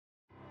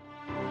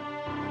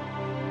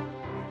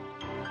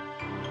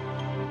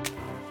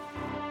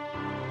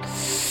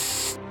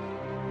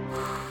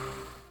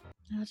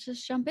let's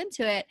just jump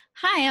into it.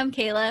 Hi, I'm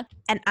Kayla.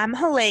 And I'm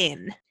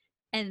Helene.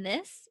 And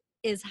this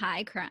is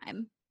High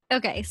Crime.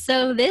 Okay,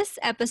 so this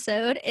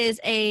episode is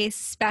a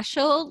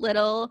special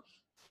little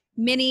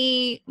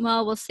mini,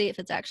 well, we'll see if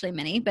it's actually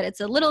mini, but it's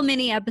a little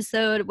mini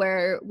episode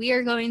where we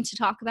are going to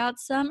talk about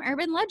some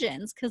urban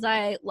legends because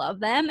I love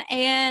them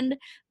and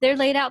they're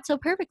laid out so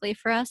perfectly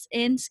for us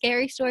in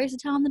Scary Stories to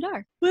Tell in the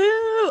Dark.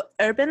 Woo!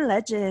 Urban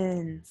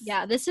legends.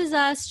 Yeah, this is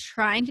us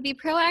trying to be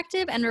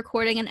proactive and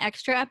recording an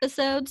extra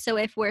episode. So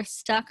if we're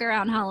stuck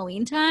around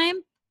Halloween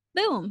time,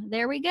 boom,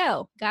 there we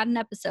go. Got an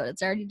episode.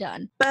 It's already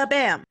done.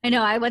 Ba-bam. I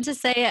know. I went to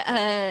say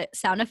a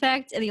sound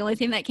effect, and the only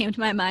thing that came to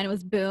my mind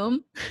was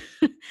boom.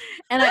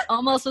 And I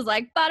almost was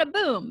like, bada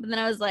boom. But then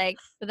I was like,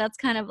 but that's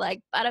kind of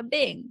like bada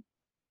bing.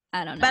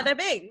 I don't know. Bada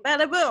bing,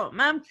 bada boom.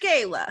 I'm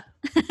Kayla.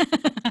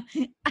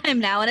 I'm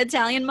now an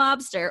Italian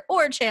mobster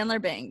or Chandler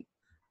Bing.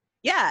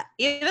 Yeah,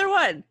 either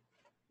one.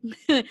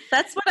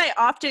 That's what I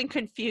often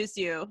confuse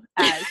you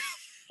as.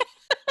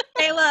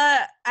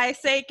 Kayla, I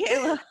say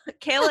Kayla.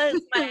 Kayla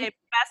is my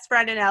best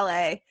friend in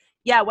LA.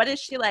 Yeah, what is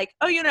she like?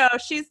 Oh,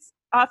 she's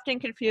often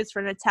confused for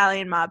an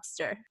Italian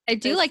mobster. I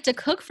do like to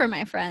cook for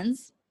my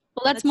friends.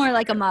 Well, that's more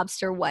like a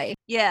mobster wife.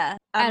 Yeah.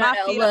 I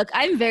don't know. Look,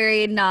 I'm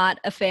very not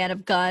a fan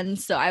of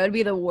guns, so I would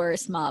be the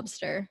worst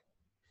mobster.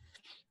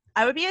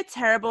 I would be a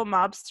terrible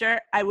mobster.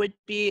 I would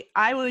be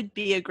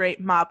a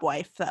great mob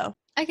wife, though.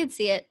 I could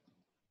see it.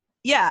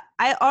 Yeah,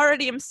 I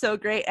already am so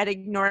great at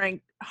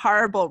ignoring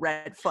horrible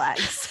red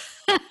flags.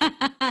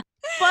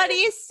 But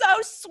he's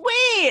so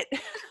sweet.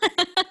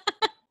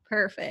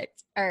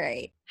 Perfect. All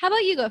right. How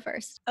about you go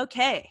first?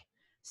 Okay.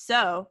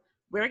 So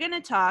we're going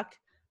to talk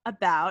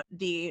about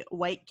the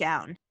white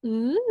gown.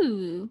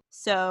 Ooh.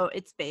 So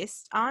it's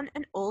based on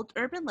an old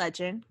urban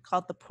legend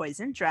called the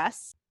Poison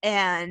Dress,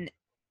 and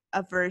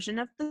a version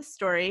of the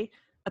story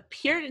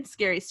appeared in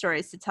Scary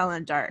Stories to Tell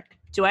in the Dark.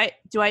 Do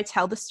I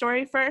tell the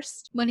story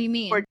first? What do you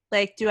mean? Or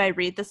do I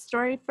read the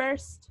story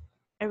first?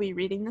 Are we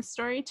reading the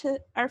story to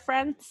our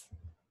friends?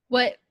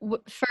 What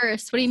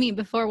first? What do you mean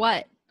before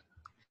what?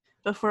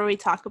 Before we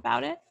talk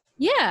about it?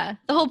 Yeah,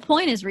 the whole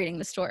point is reading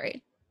the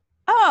story.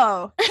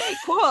 Oh, okay,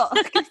 cool.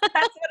 That's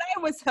what I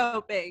was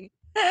hoping.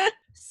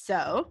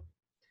 So,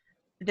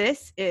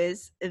 this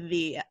is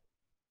the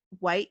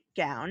white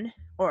gown,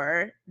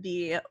 or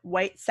the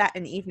white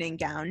satin evening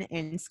gown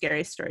in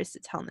Scary Stories to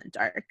Tell in the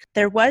Dark.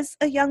 There was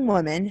a young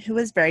woman who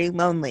was very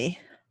lonely.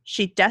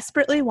 She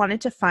desperately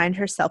wanted to find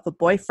herself a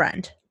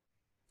boyfriend.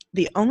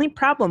 The only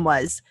problem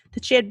was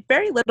that she had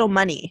very little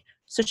money,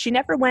 so she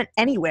never went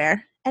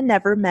anywhere and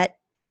never met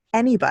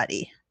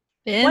anybody.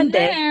 One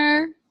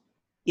day,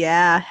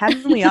 yeah,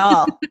 haven't we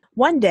all?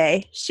 One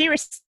day, she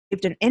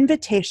received an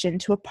invitation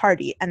to a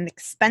party at an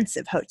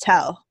expensive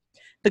hotel.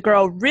 The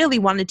girl really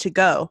wanted to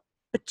go,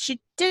 but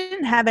she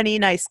didn't have any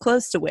nice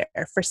clothes to wear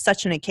for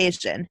such an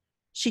occasion.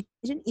 She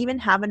didn't even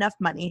have enough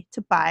money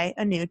to buy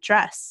a new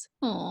dress.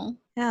 Oh.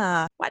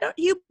 Yeah. Why don't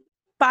you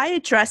buy a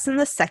dress in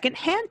the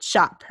second-hand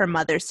shop, her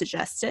mother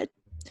suggested.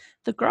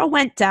 The girl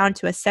went down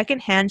to a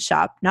second-hand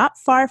shop not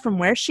far from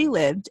where she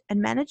lived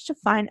and managed to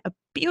find a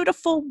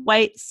beautiful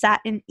white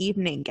satin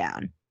evening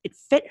gown. It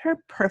fit her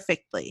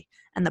perfectly,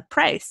 and the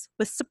price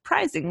was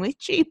surprisingly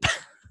cheap.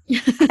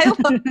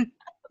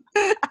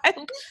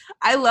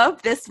 I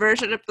love this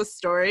version of the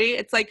story.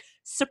 It's like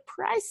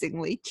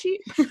surprisingly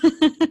cheap.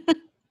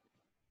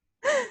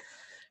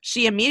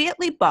 She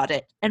immediately bought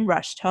it and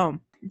rushed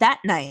home.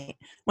 That night,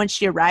 when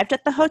she arrived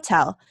at the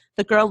hotel,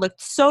 the girl looked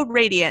so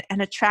radiant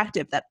and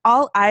attractive that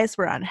all eyes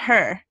were on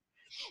her.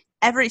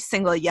 Every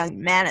single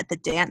young man at the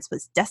dance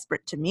was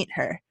desperate to meet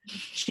her.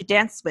 She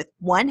danced with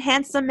one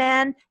handsome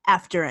man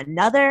after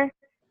another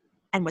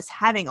and was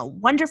having a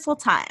wonderful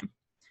time.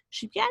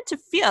 She began to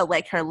feel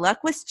like her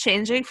luck was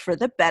changing for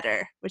the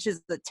better, which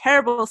is a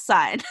terrible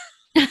sign.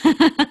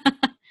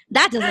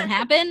 That doesn't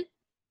happen.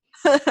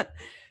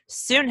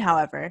 Soon,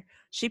 however,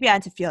 she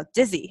began to feel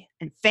dizzy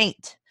and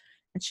faint,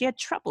 and she had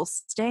trouble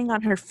staying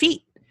on her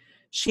feet.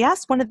 She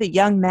asked one of the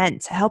young men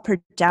to help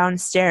her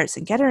downstairs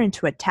and get her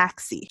into a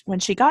taxi. When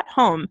she got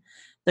home,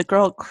 the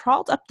girl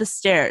crawled up the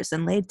stairs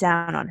and laid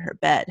down on her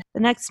bed. The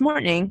next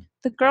morning,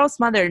 the girl's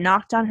mother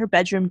knocked on her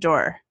bedroom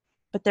door,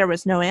 but there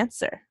was no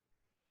answer.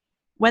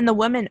 When the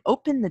woman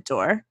opened the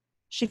door,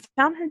 she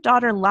found her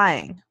daughter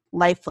lying,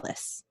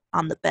 lifeless,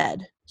 on the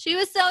bed. She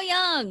was so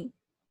young.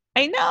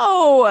 I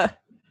know!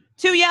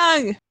 Too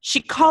young! She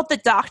called the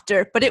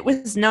doctor, but it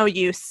was no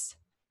use.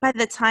 By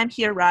the time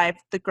he arrived,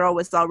 the girl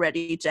was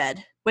already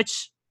dead,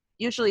 which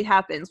usually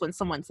happens when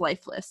someone's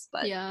lifeless.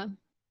 But yeah,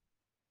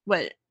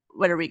 what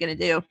are we going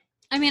to do?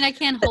 I mean, I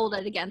can't hold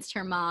it against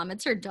her mom.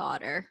 It's her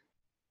daughter.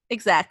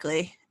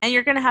 Exactly. And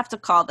you're going to have to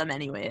call them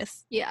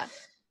anyways. Yeah.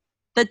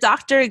 The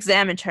doctor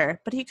examined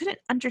her, but he couldn't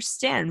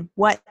understand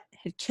what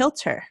had killed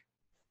her.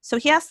 So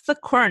he asked the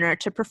coroner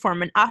to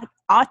perform an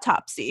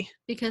autopsy.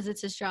 Because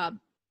it's his job.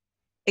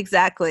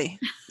 Exactly.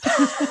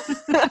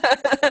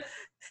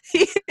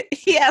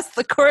 He asked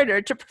the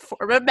coroner to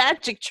perform a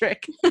magic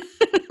trick.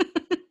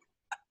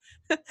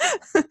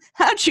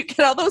 How'd you get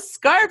all those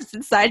scarves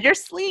inside your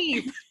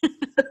sleeve?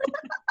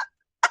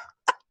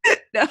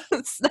 No,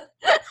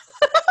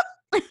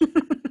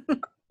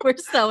 We're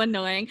so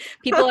annoying.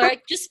 People are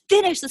like, just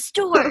finish the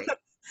story.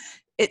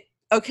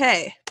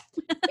 Okay.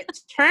 It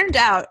turned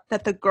out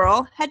that the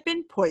girl had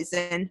been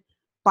poisoned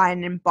by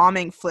an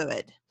embalming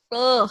fluid.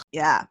 Ugh.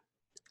 Yeah.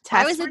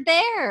 Why was it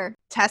there?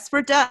 Tests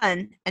were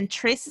done, and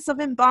traces of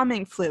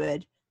embalming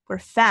fluid were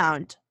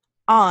found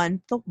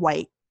on the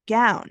white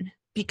gown.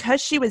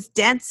 Because she was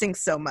dancing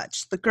so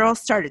much, the girl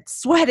started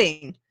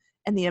sweating,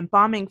 and the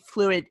embalming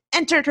fluid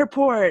entered her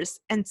pores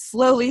and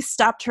slowly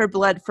stopped her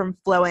blood from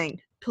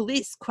flowing.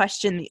 Police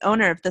questioned the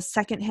owner of the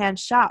secondhand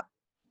shop.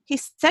 He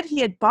said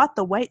he had bought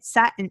the white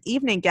satin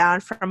evening gown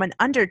from an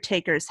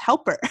undertaker's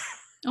helper.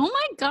 Oh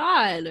my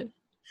God.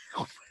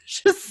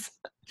 Just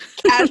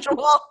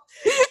casual.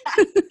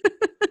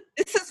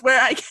 This is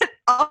where I get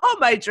all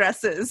my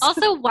dresses.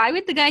 Also, why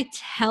would the guy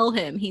tell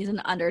him he's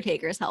an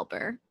undertaker's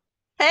helper?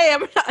 Hey,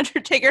 I'm an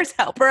undertaker's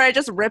helper. I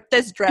just ripped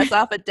this dress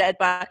off a dead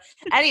body.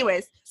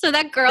 Anyways. So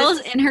that girl is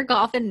in her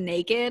coffin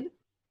naked?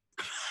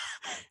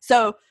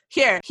 So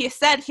here, he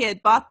said he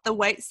had bought the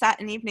white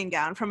satin evening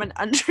gown from an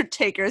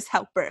undertaker's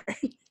helper.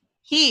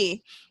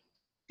 He,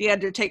 the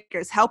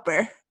undertaker's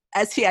helper,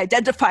 as he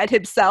identified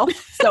himself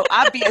so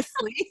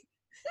obviously,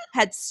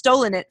 had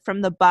stolen it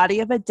from the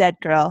body of a dead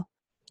girl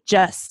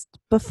just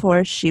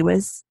before she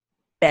was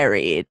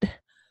buried.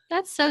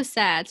 That's so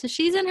sad. So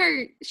she's in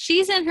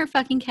her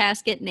fucking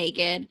casket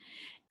naked,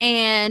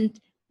 and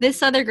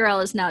this other girl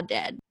is now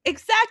dead.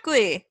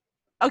 Exactly.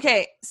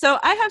 Okay, so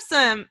I have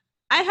some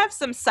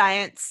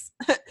science,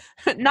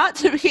 not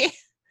to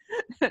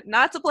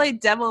play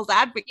devil's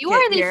advocate. You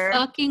are the here.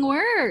 fucking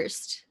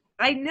worst.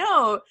 I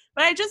know,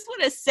 but I just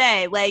want to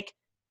say, like,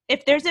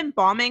 if there's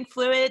embalming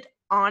fluid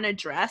on a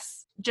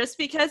dress, just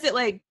because it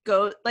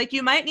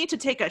you might need to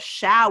take a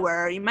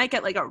shower, you might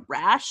get like a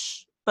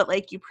rash, but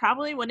like you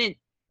probably wouldn't.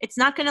 It's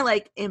not gonna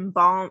like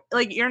embalm,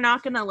 like you're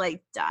not gonna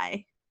like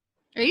die.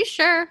 Are you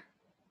sure?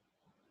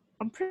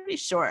 I'm pretty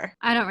sure.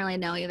 I don't really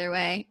know either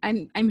way.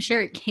 I'm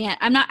sure it can't.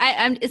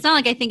 It's not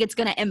like I think it's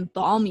gonna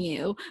embalm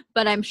you,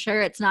 but I'm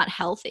sure it's not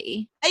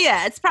healthy.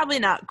 Yeah, it's probably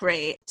not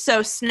great.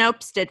 So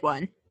Snopes did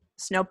one.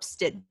 Snopes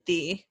did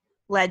the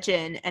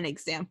legend and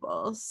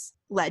examples.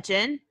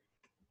 Legend: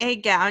 a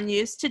gown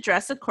used to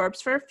dress a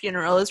corpse for a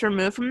funeral is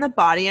removed from the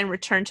body and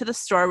returned to the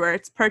store where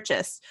it's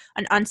purchased.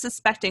 An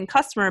unsuspecting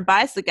customer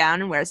buys the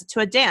gown and wears it to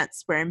a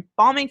dance, where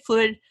embalming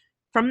fluid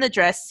from the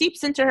dress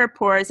seeps into her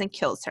pores and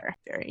kills her.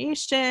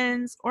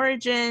 Variations,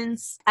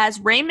 origins. As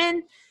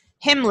Raymond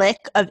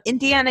Himlick of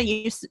Indiana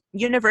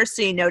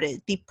University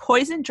noted, the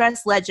poison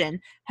dress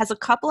legend has a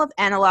couple of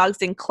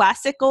analogs in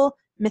classical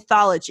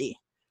mythology.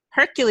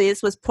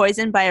 Hercules was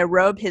poisoned by a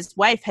robe his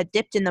wife had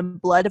dipped in the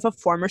blood of a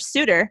former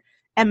suitor,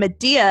 and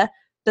Medea,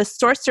 the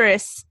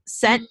sorceress,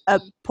 sent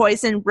a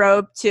poisoned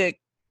robe to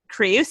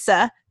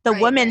Creusa, the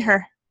woman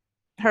her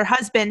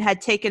husband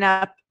had taken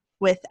up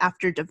with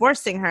after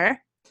divorcing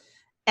her.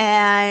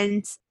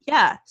 And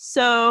yeah,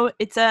 so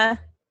it's a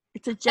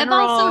general.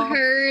 I've also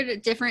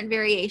heard different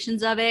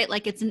variations of it,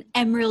 like it's an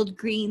emerald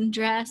green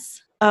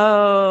dress.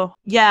 Oh,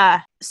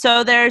 yeah.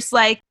 So there's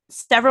like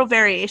several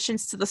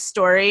variations to the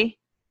story.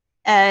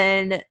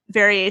 And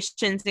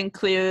variations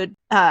include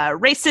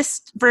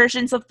racist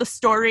versions of the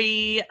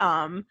story,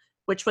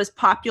 which was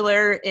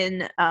popular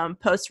in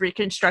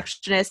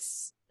post-Reconstruction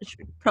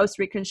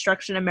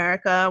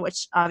America,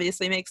 which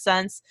obviously makes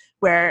sense,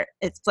 where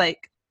it's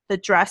like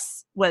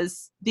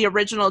the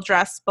original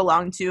dress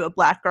belonged to a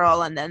black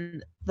girl and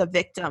then the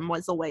victim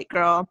was a white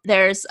girl.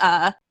 There's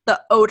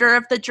the odor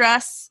of the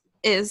dress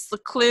is the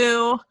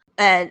clue.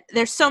 And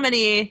there's so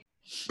many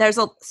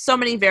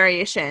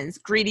variations.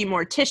 Greedy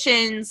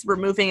morticians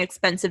removing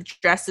expensive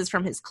dresses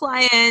from his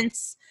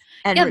clients.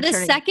 And yeah, the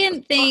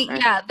second thing,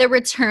 the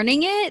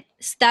returning it,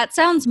 that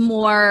sounds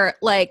more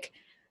like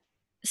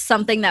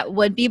something that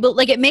would be, but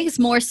like it makes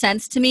more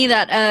sense to me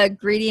that a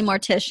greedy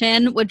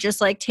mortician would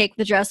just like take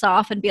the dress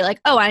off and be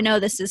like, oh, I know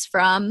this is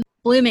from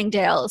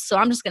Bloomingdale's, so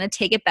I'm just going to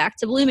take it back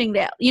to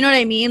Bloomingdale. You know what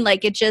I mean?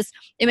 Like it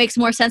makes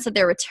more sense that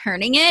they're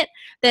returning it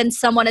than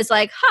someone is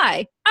like,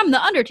 hi, I'm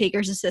the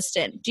Undertaker's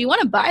assistant. Do you want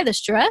to buy this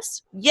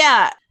dress?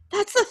 Yeah,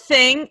 that's the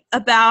thing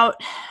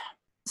about,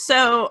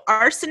 so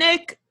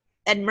arsenic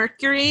and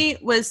mercury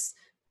was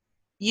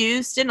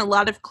used in a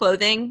lot of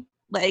clothing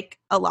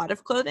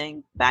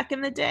back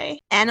in the day.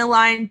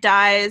 Aniline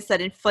dyes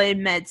that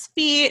inflame men's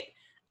feet,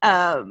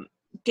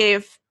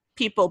 gave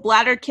people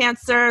bladder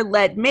cancer,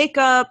 lead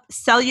makeup,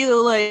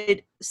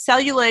 celluloid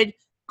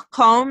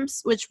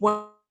combs, which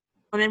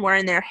women wore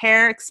in their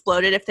hair,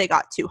 exploded if they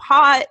got too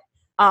hot.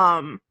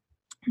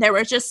 There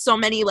were just so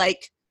many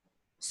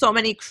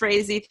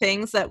crazy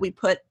things that we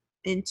put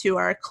into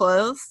our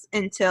clothes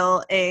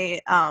until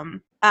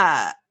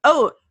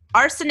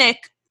arsenic.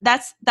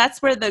 That's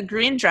where the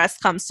green dress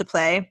comes to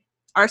play.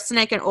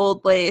 Arsenic and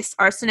old lace.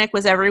 Arsenic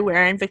was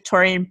everywhere in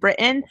Victorian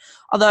Britain.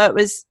 Although it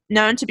was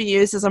known to be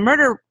used as a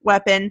murder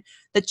weapon,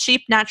 the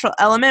cheap natural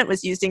element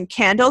was used in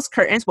candles,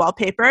 curtains,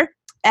 wallpaper.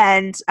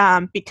 And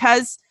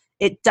because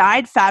it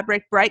dyed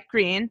fabric bright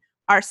green,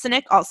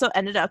 Arsenic also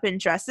ended up in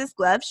dresses,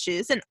 gloves,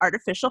 shoes, and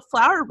artificial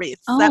flower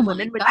wreaths Oh that my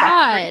women would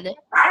God. decorate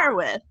fire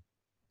with.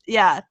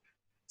 Yeah.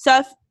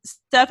 So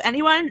if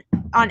anyone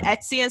on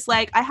Etsy is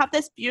like, I have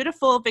this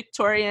beautiful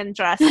Victorian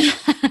dress.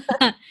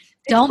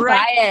 Don't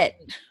buy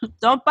it.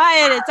 Don't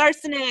buy it. It's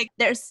arsenic.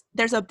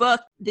 There's a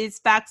book. These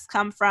facts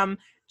come from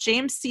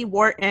James C.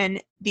 Wharton,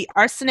 The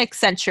Arsenic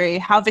Century,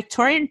 How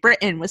Victorian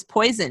Britain Was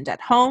Poisoned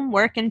at Home,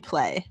 Work, and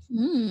Play.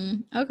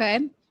 Okay.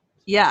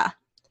 Yeah.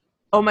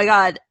 Oh my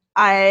God.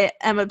 I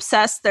am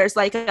obsessed. There's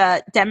like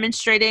a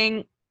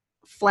demonstrating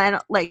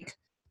like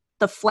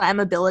the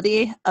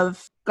flammability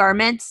of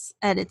garments,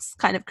 and it's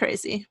kind of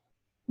crazy.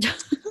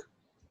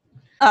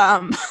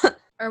 Are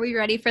we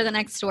ready for the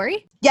next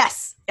story?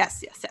 Yes.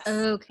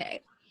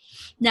 Okay.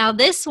 Now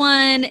this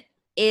one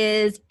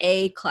is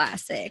a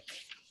classic.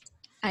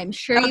 I'm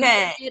sure you've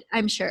heard it.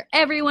 I'm sure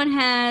everyone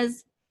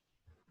has.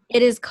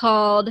 It is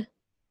called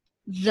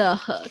The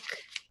Hook.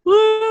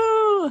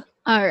 Woo!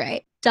 All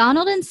right.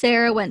 Donald and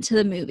Sarah went to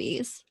the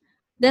movies.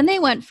 Then they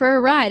went for a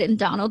ride in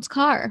Donald's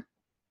car.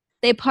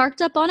 They parked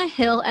up on a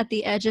hill at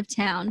the edge of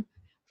town.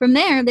 From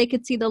there, they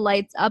could see the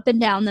lights up and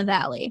down the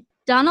valley.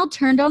 Donald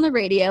turned on the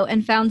radio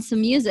and found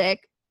some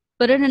music,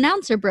 but an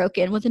announcer broke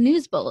in with a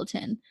news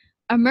bulletin.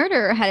 A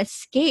murderer had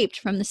escaped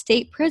from the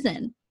state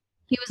prison.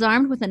 He was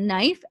armed with a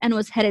knife and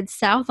was headed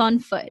south on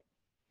foot.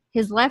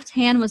 His left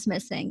hand was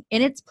missing.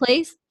 In its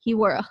place, he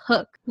wore a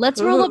hook.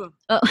 Let's roll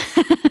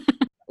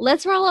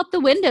up the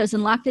windows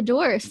and lock the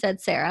doors, said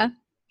Sarah.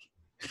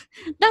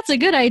 That's a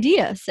good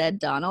idea, said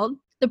Donald.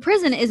 The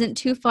prison isn't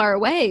too far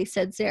away,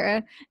 said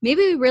Sarah.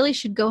 Maybe we really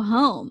should go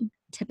home.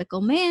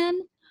 Typical man.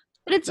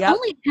 But it's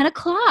only 10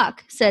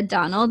 o'clock, said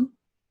Donald.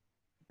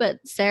 But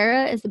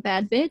Sarah is a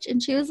bad bitch,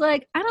 and she was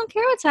like, I don't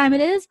care what time it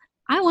is.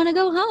 I want to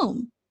go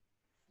home.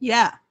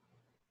 Yeah.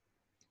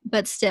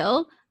 But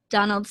still,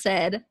 Donald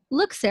said,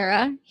 look,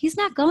 Sarah, he's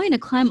not going to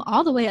climb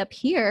all the way up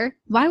here.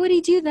 Why would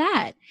he do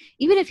that?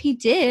 Even if he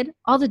did,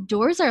 all the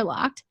doors are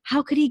locked.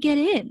 How could he get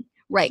in?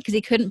 Right, because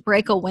he couldn't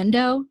break a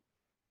window?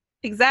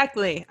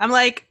 Exactly. I'm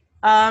like,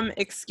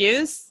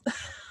 excuse?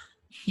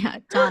 Yeah,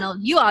 Donald,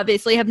 you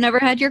obviously have never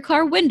had your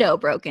car window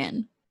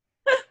broken.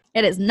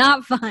 It is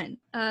not fun.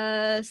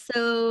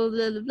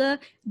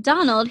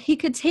 Donald, he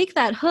could take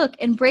that hook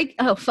and break...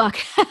 Oh, fuck.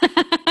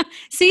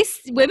 See,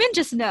 women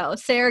just know.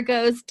 Sarah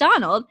goes,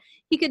 Donald,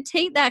 he could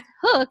take that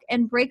hook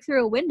and break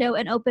through a window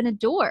and open a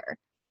door.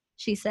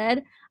 She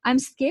said, I'm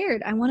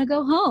scared. I want to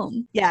go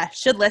home. Yeah,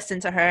 should listen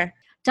to her.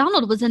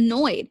 Donald was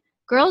annoyed.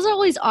 Girls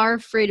always are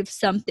afraid of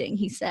something,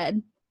 he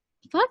said.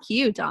 Fuck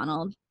you,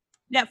 Donald.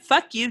 Yeah,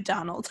 fuck you,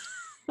 Donald.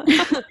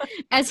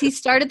 As he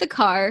started the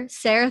car,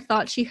 Sarah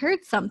thought she heard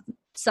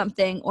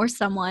something or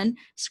someone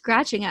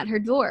scratching at her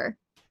door.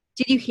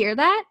 Did you hear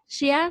that?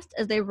 She asked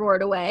as they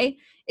roared away.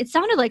 It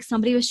sounded like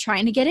somebody was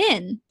trying to get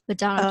in. But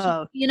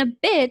Donald keeps being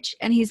a bitch,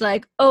 and he's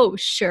like, oh,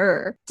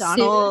 sure.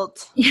 Donald.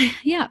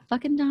 Yeah,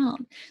 fucking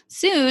Donald.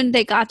 Soon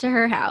they got to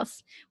her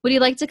house. Would you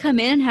like to come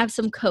in and have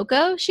some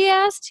cocoa? She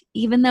asked,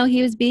 even though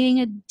he was being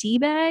a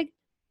D-bag.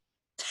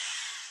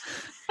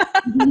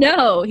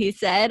 No, he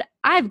said,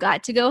 I've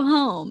got to go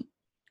home.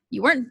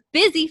 You weren't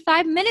busy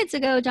 5 minutes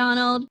ago,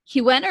 Donald.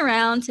 He went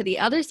around to the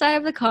other side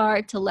of the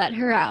car to let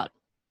her out.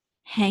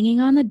 Hanging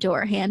on the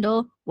door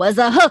handle was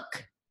a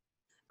hook.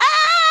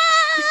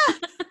 Ah!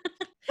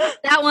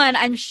 That one,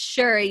 I'm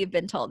sure you've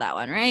been told that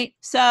one, right?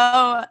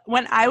 So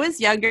when I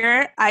was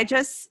younger, I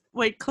just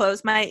would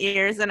close my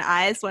ears and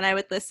eyes when I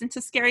would listen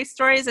to scary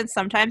stories. And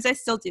sometimes I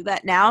still do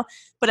that now.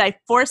 But I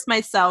force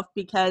myself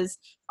because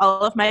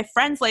all of my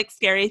friends like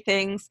scary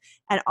things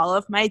and all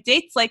of my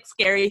dates like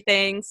scary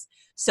things.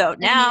 So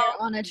now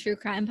you're on a true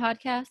crime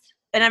podcast?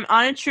 And I'm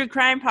on a true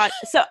crime podcast.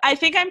 So I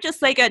think I'm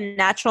just like a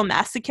natural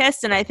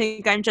masochist. And I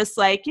think I'm just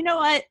like, you know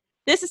what?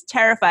 This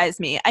terrifies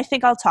me. I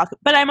think I'll talk.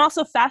 But I'm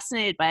also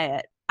fascinated by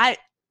it.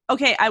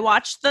 I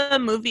watched the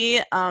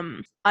movie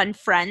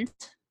Unfriended.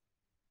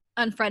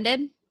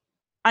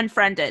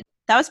 Unfriended.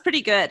 That was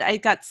pretty good. I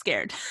got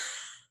scared.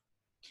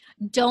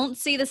 Don't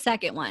see the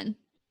second one.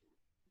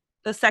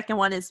 The second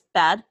one is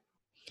bad?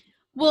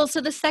 Well,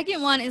 so the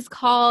second one is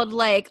called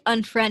like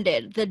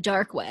Unfriended, the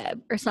dark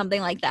web or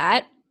something like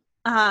that.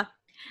 Uh-huh.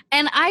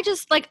 And I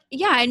just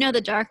I know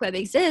the dark web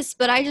exists,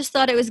 but I just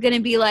thought it was going to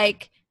be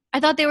like, I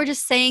thought they were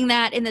just saying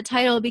that in the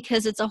title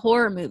because it's a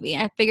horror movie.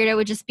 I figured it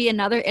would just be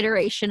another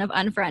iteration of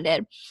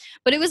Unfriended.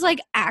 But it was like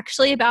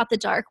actually about the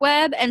dark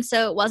web. And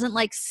so it wasn't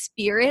like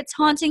spirits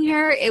haunting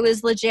her. It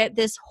was legit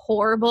this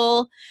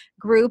horrible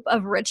group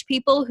of rich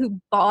people who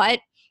bought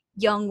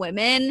young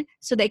women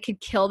so they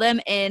could kill them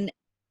in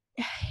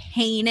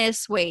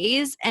heinous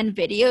ways and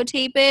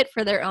videotape it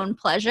for their own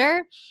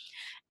pleasure.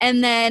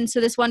 And then so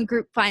this one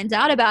group finds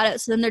out about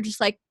it. So then they're just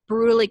like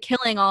brutally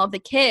killing all of the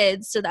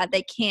kids so that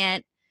they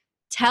can't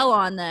tell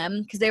on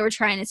them because they were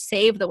trying to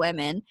save the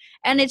women.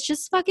 And it's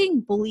just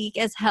fucking bleak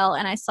as hell.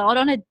 And I saw it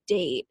on a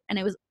date and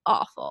it was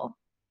awful.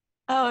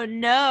 Oh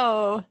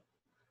no.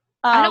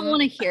 I don't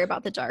want to hear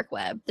about the dark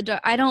web.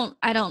 I don't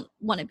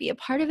want to be a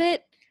part of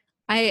it.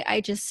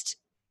 I just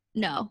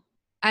no.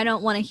 I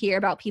don't want to hear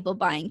about people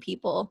buying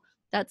people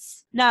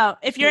That's No,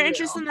 if you're too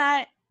interested real. in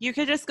that, you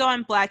could just go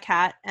on Black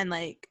Hat and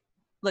like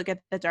look at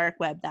the dark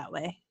web that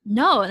way.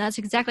 No, and that's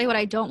exactly what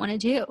I don't want to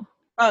do.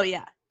 Oh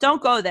yeah.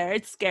 Don't go there.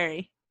 It's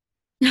scary.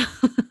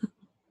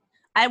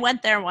 I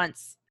went there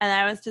once and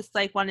I was just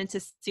like wanted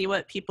to see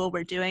what people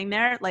were doing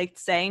there, like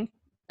saying.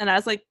 And I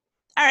was like,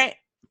 all right,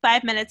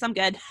 5 minutes, I'm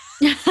good.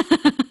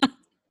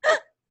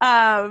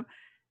 Um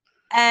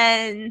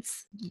and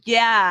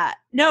yeah.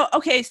 No,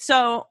 okay,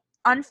 so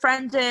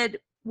Unfriended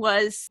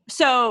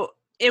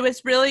it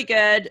was really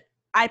good.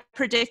 I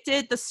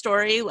predicted the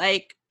story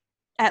like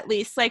at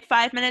least like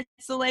 5 minutes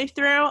the way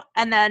through.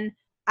 And then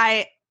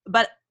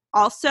but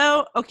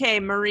also, okay,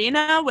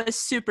 Marina was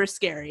super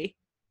scary.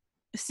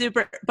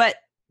 But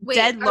Wait,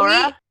 Dead are we?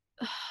 Laura,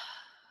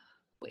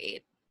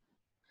 Wait,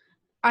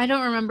 I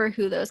don't remember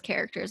who those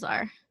characters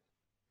are.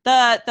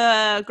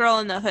 the girl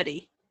in the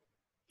hoodie.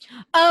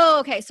 Oh,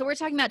 okay. So we're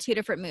talking about two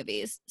different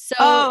movies.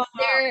 Oh,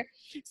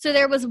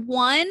 There was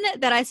one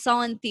that I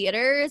saw in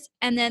theaters,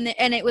 and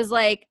it was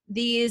like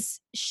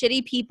these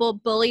shitty people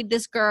bullied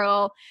this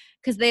girl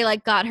because they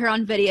like got her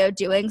on video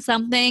doing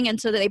something, and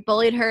so they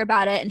bullied her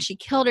about it, and she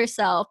killed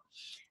herself.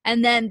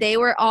 And then they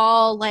were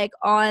all like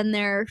on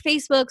their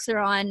Facebooks or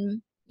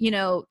on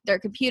their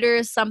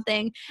computers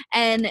something,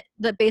 and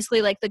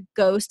basically like the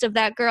ghost of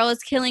that girl is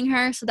killing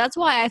her. So that's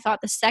why I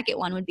thought the second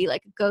one would be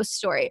like a ghost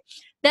story.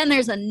 Then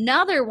there's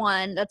another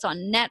one that's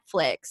on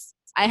Netflix.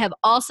 I have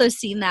also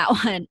seen that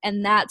one,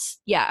 and that's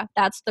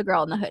the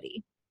girl in the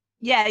hoodie.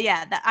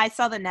 yeah. I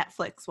saw the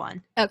Netflix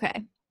one.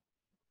 Okay.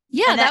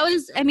 Yeah, that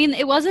was, I mean,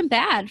 it wasn't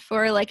bad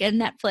for like a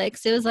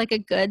Netflix. It was like a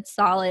good,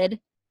 solid.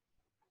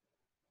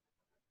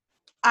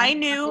 I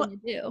knew.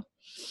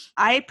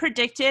 I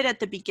predicted at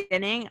the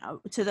beginning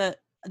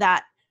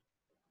that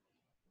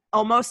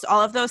almost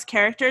all of those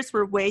characters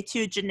were way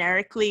too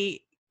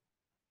generically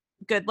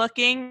good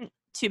looking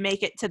to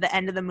make it to the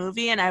end of the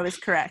movie, and I was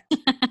correct.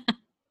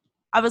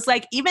 I was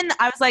like,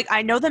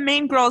 I know the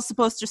main girl is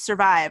supposed to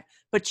survive,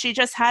 but she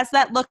just has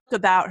that look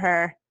about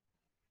her,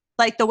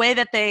 like the way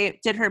that they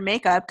did her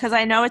makeup, because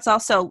I know it's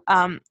also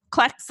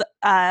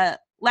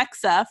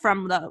Lexa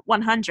from the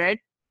 100,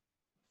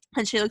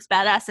 and she looks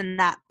badass in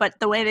that, but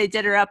the way they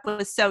did her up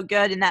was so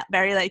good in that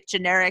very like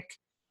generic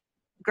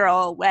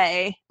girl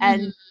way.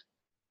 And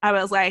I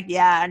was like,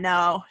 yeah,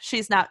 no,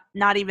 she's not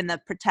even the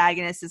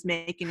protagonist is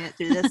making it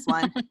through this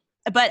one.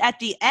 But at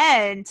the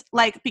end,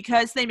 like,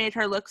 because they made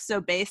her look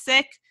so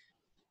basic,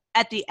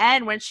 at the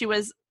end when she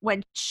was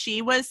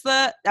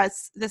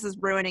this is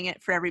ruining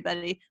it for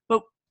everybody,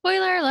 but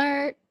spoiler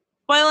alert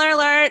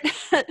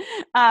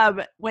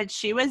when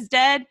she was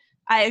dead,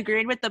 I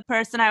agreed with the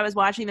person I was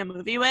watching the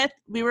movie with.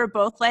 We were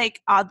both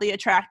like oddly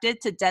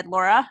attracted to Dead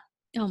Laura.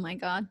 Oh my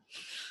god.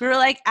 We were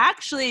like,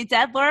 actually,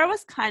 Dead Laura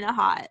was kind of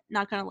hot,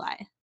 not gonna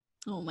lie.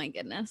 Oh my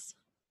goodness.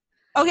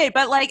 Okay,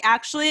 but like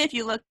actually if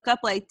you look up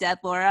like Dead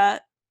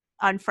Laura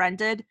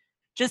Unfriended,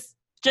 just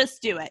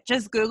do it.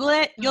 Just Google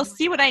it. You'll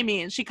see what I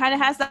mean. She kind of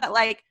has that,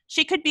 like,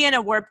 she could be in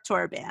a Warped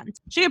Tour band.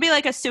 She could be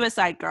like a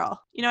Suicide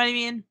Girl. You know what I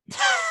mean?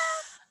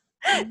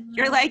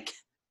 You're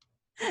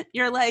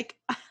like,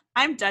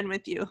 I'm done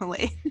with you,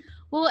 Helene.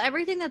 Well,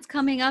 everything that's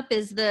coming up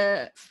is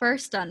the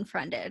first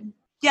Unfriended.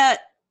 Yeah.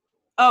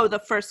 Oh, the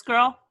first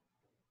girl?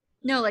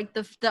 No, like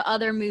the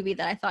other movie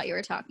that I thought you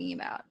were talking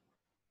about.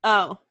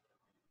 Oh.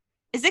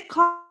 Is it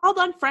called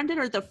Unfriended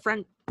or The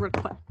Friend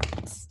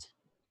Request?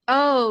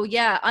 Oh,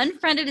 yeah.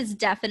 Unfriended is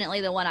definitely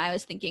the one I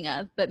was thinking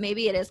of, but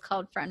maybe it is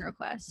called Friend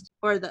Request.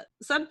 Or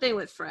something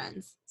with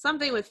friends.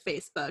 Something with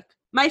Facebook.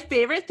 My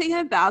favorite thing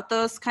about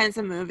those kinds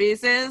of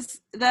movies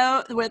is,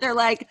 though, where they're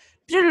like,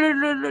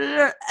 and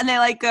they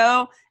like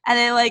go, and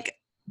they like,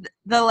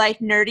 the like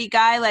nerdy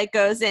guy like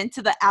goes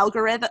into the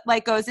algorithm,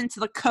 like goes into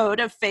the code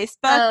of Facebook.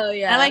 Oh,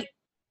 yeah. And I'm like,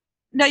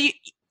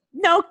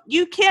 no,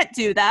 you can't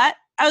do that.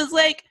 I was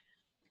like,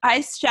 I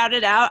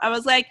shouted out, I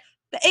was like,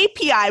 the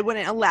API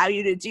wouldn't allow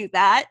you to do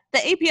that. The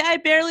API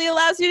barely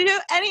allows you to do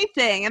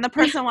anything. And the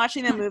person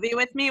watching the movie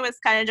with me was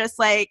kind of just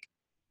like,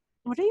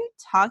 what are you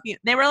talking?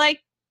 They were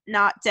like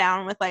not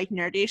down with like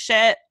nerdy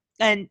shit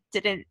and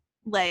they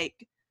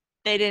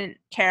didn't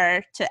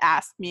care to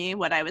ask me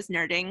what I was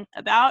nerding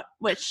about,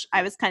 which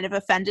I was kind of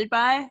offended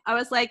by. I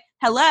was like,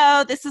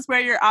 hello, this is where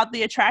you're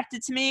oddly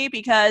attracted to me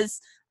because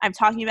I'm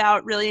talking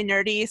about really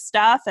nerdy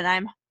stuff and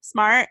I'm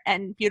smart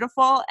and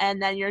beautiful. And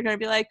then you're going to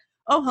be like,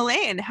 oh,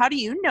 Helene, how do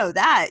you know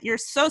that? You're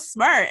so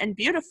smart and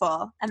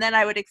beautiful. And then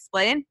I would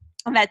explain,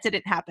 and that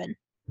didn't happen.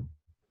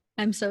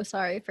 I'm so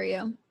sorry for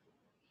you.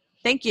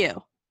 Thank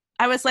you.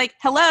 I was like,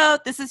 hello,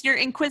 this is your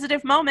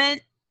inquisitive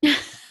moment. So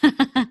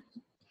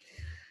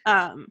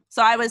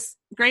I was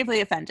gravely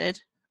offended.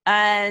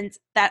 And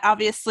that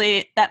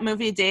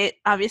movie date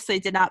obviously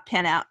did not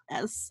pan out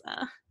as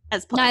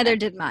planned. Neither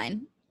did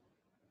mine.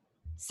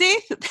 See?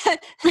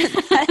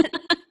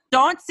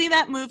 Don't see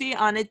that movie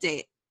on a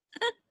date.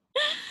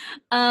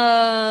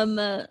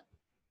 Do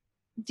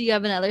you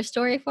have another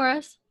story for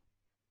us?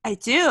 I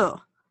do.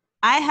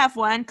 I have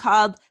one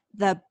called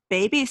The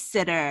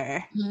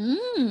Babysitter.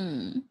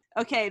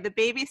 Okay, The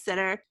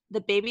Babysitter.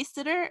 The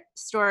Babysitter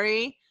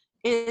story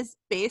is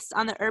based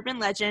on the urban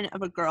legend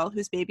of a girl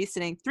who's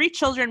babysitting 3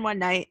 children one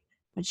night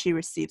when she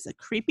receives a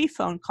creepy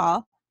phone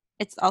call.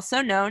 It's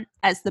also known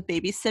as The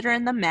Babysitter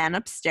and the Man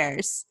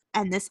Upstairs,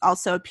 and this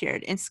also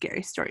appeared in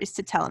Scary Stories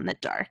to Tell in the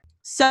Dark.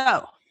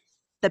 So,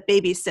 the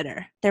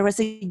babysitter. There was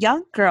a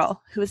young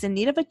girl who was in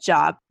need of a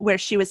job where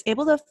she was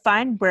able to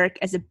find work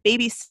as a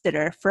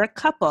babysitter for a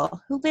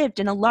couple who lived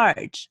in a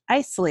large,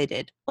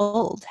 isolated,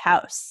 old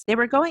house. They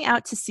were going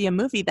out to see a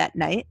movie that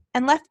night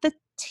and left the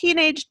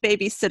teenage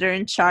babysitter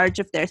in charge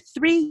of their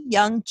 3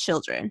 young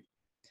children.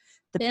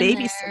 The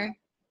babysitter.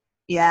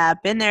 Yeah,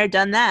 been there,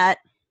 done that.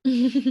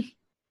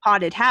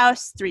 Haunted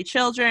house, 3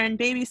 children,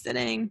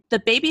 babysitting. The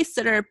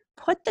babysitter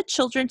put the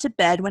children to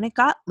bed when it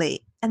got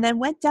late and then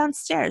went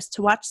downstairs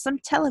to watch some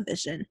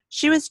television.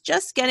 She was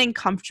just getting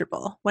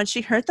comfortable when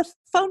she heard the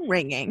phone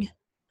ringing.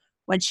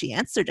 When she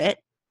answered it,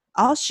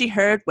 all she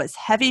heard was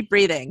heavy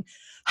breathing.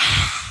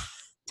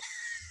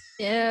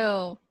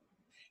 Ew.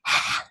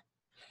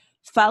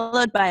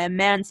 Followed by a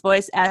man's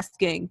voice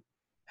asking,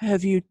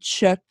 "Have you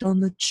checked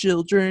on the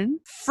children?"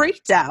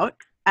 Freaked out,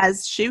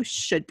 as she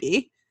should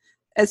be.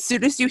 As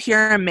soon as you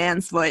hear a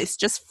man's voice,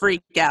 just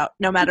freak out,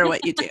 no matter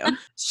what you do.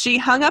 She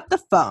hung up the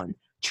phone,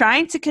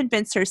 trying to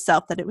convince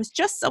herself that it was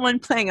just someone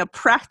playing a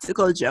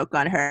practical joke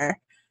on her.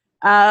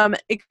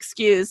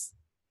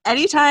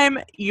 Anytime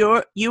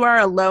you are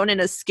alone in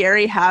a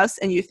scary house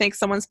and you think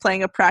someone's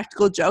playing a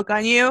practical joke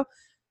on you,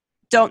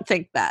 don't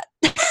think that.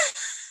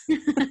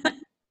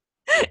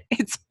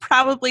 It's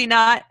probably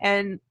not,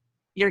 and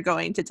you're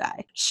going to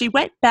die. She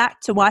went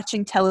back to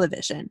watching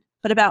television,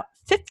 but about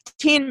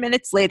 15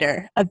 minutes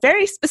later, a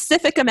very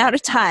specific amount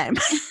of time,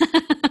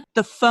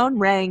 the phone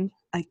rang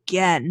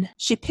again.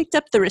 She picked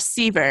up the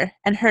receiver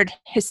and heard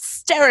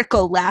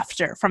hysterical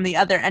laughter from the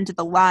other end of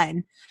the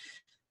line.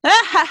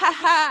 Ha ha ha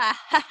ha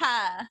ha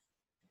ha.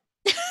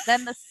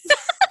 Then the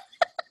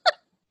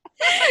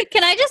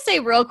Can I just say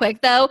real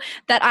quick, though,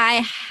 that I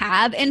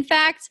have, in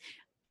fact,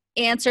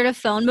 answered a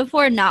phone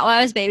before, not while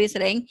I was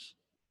babysitting.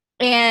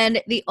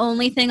 And the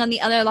only thing on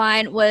the other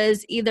line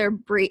was either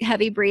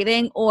heavy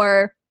breathing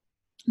or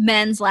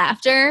men's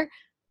laughter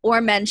or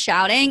men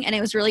shouting. And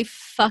it was really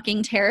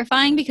fucking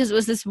terrifying because it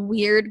was this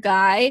weird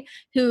guy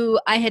who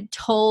I had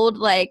told,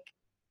 like,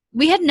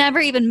 we had never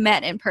even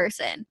met in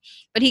person,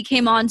 but he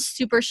came on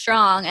super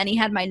strong and he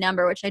had my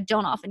number, which I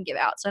don't often give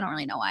out. So I don't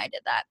really know why I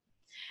did that.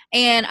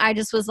 And I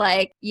just was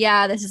like,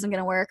 yeah, this isn't going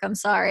to work. I'm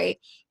sorry.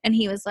 And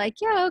he was like,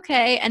 yeah,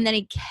 okay. And then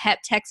he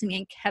kept texting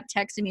me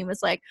and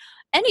was like,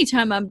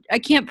 anytime I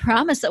can't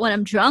promise that when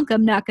I'm drunk,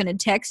 I'm not going to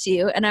text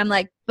you. And I'm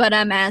like, but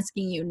I'm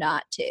asking you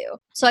not to.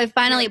 So I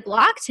finally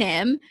blocked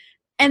him.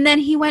 And then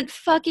he went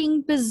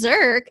fucking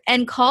berserk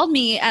and called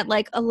me at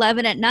like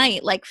 11 at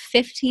night, like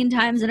 15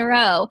 times in a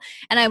row.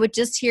 And I would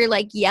just hear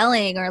like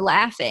yelling or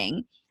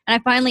laughing. And I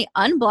finally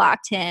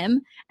unblocked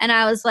him. And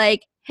I was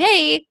like,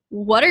 hey,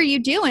 what are you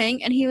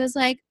doing? And he was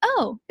like,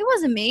 oh, it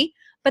wasn't me.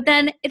 But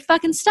then it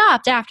fucking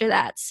stopped after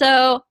that.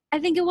 So I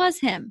think it was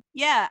him.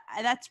 Yeah,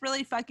 that's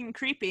really fucking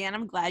creepy. And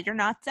I'm glad you're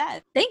not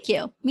dead. Thank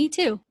you. Me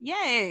too.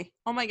 Yay.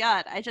 Oh my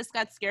God. I just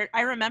got scared.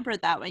 I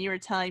remembered that when you were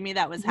telling me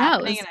that was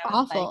happening. It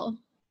was awful.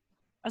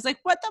 I was like,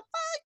 what the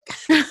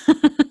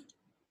fuck?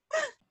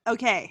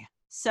 Okay.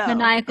 So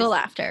Maniacal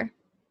laughter.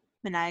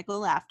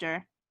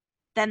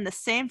 Then the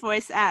same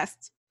voice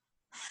asked,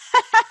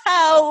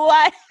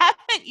 why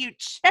haven't you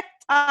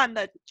checked on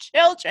the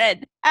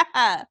children?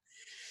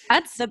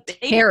 That's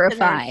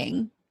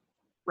terrifying.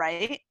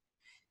 Right?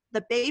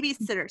 The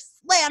babysitter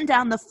slammed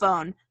down the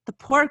phone. The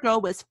poor girl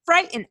was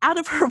frightened out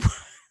of her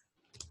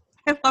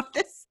I love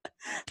this.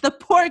 The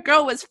poor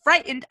girl was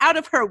frightened out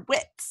of her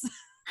wits.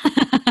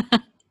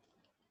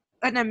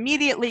 And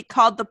immediately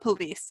called the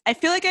police. I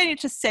feel like I need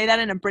to say that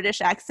in a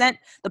British accent.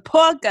 The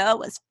poor girl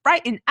was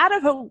frightened out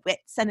of her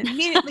wits and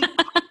immediately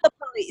called the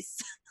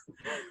police.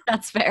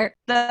 That's fair.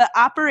 The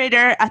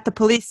operator at the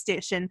police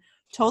station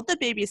told the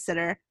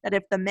babysitter that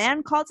if the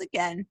man called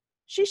again,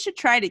 she should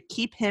try to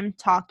keep him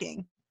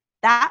talking.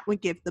 That would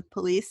give the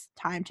police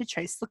time to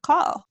trace the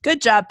call.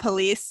 Good job,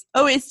 police.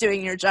 Always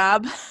doing your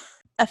job.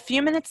 A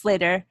few minutes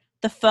later,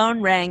 the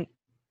phone rang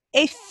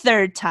a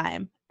third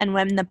time, and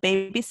when the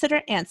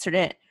babysitter answered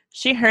it,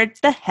 she heard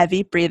the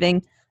heavy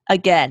breathing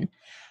again.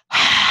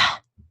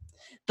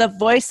 The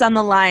voice on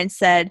the line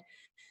said,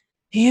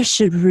 you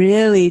should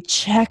really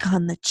check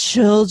on the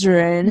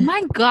children. Oh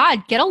my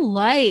God, get a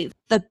life.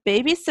 The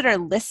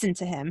babysitter listened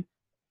to him,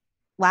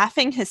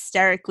 laughing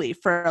hysterically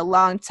for a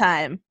long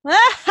time.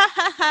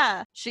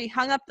 She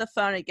hung up the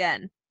phone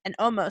again, and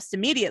almost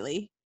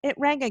immediately, it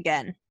rang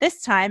again.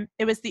 This time,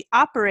 it was the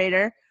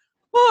operator.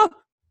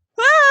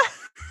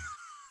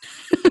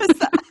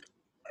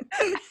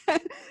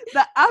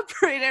 The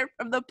operator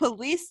from the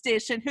police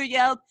station who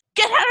yelled,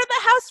 get out of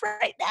the house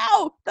right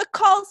now! The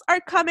calls are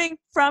coming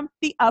from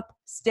the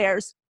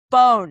upstairs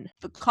phone.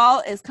 The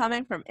call is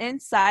coming from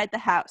inside the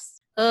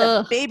house.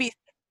 Ugh. The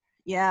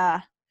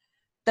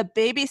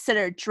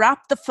babysitter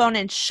dropped the phone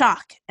in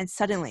shock, and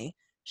suddenly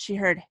she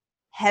heard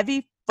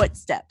heavy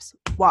footsteps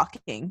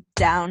walking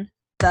down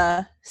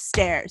the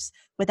stairs.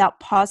 Without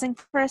pausing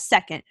for a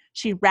second,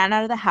 she ran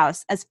out of the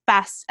house as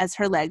fast as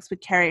her legs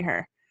would carry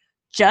her.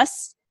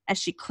 Just as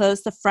she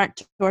closed the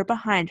front door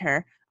behind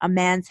her, a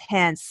man's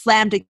hand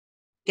slammed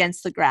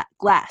against the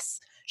glass.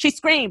 She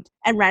screamed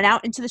and ran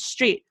out into the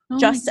street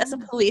just as a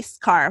police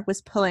car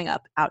was pulling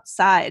up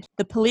outside.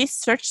 The police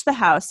searched the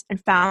house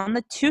and found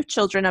the 2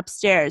 children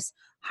upstairs,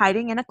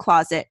 hiding in a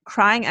closet,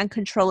 crying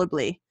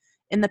uncontrollably.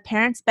 In the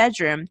parents'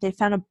 bedroom, they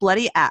found a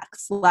bloody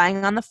axe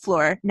lying on the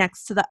floor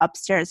next to the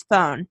upstairs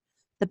phone.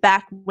 The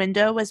back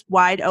window was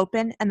wide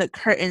open and the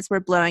curtains were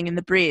blowing in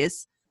the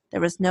breeze.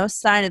 There was no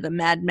sign of the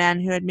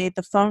madman who had made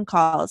the phone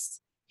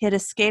calls. He had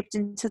escaped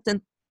into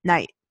the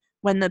night.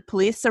 When the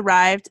police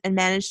arrived and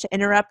managed to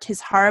interrupt his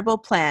horrible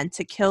plan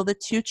to kill the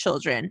 2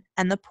 children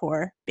and the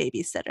poor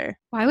babysitter.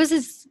 Why was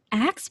his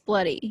axe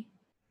bloody?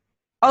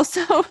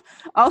 Also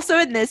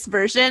in this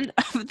version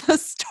of the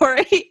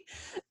story,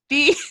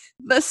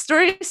 the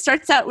story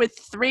starts out with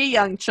 3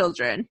 young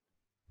children.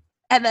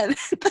 And then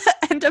at the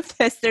end of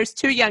this, there's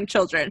 2 young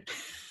children.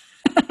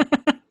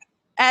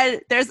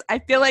 And I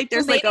feel like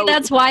there's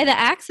that's why the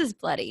axe is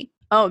bloody.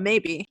 Oh,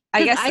 maybe.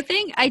 I guess.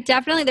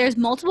 There's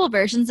multiple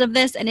versions of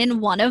this, and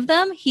in one of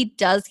them, he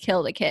does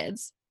kill the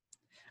kids.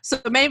 So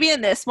maybe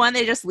in this one,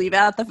 they just leave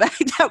out the fact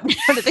that one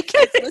of the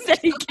kids that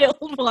he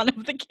killed one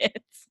of the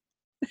kids.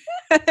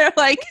 They're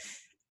like,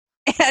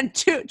 and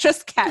 2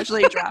 just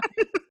casually drop.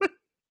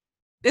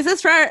 This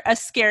is from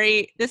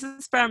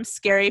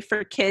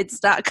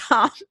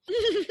scaryforkids.com.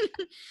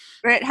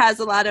 Where it has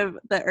a lot of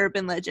the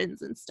urban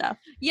legends and stuff.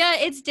 Yeah,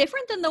 it's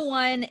different than the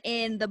one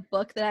in the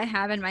book that I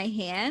have in my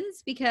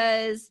hands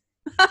because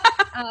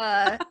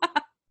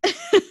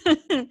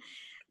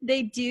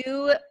they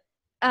do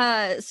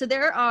so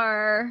there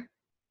are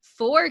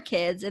 4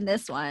 kids in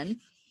this one.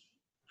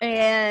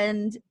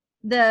 And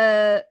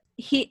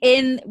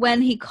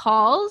when he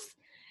calls,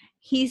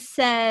 he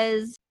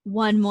says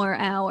 1 more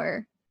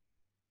hour.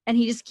 And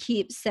he just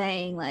keeps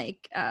saying,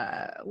 like,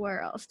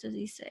 where else does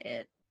he say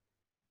it?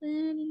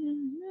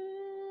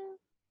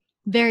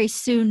 Very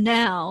soon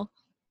now.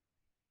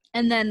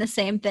 And then the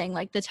same thing,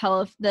 like the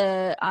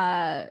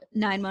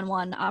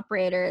 911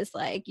 operator is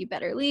like, you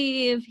better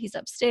leave. He's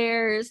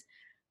upstairs.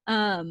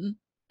 And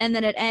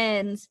then it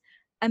ends.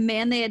 A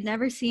man they had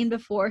never seen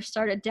before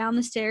started down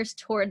the stairs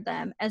toward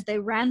them. As they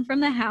ran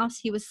from the house,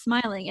 he was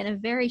smiling in a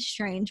very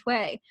strange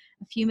way.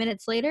 A few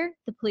minutes later,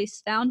 the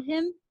police found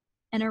him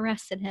and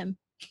arrested him.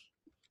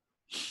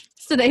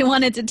 So they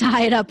wanted to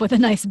tie it up with a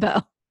nice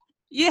bow.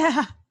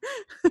 Yeah.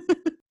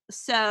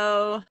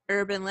 So,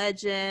 urban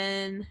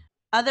legend.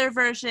 Other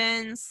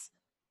versions,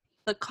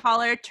 the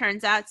caller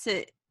turns out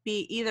to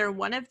be either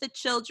one of the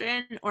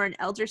children or an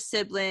elder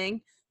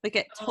sibling, but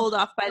get told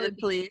off by the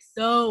police.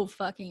 So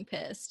fucking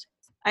pissed.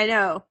 I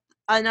know.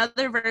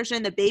 Another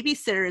version, the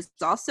babysitter is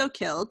also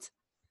killed.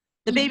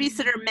 The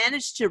babysitter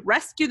managed to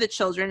rescue the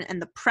children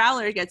and the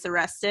prowler gets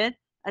arrested.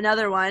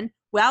 Another one,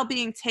 while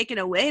being taken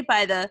away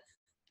by the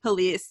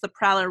police, the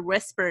prowler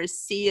whispers,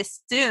 "See you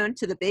soon,"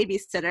 to the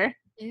babysitter.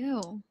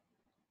 Ew.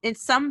 In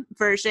some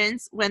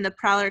versions, when the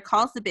prowler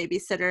calls the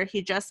babysitter,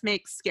 he just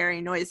makes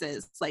scary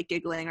noises like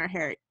giggling or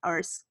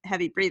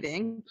heavy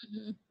breathing.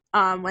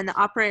 Mm-hmm. When the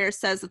operator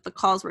says that the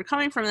calls were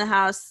coming from the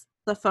house,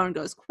 the phone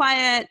goes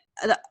quiet.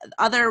 The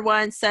other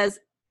one says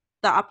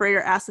the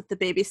operator asks if the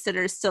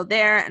babysitter is still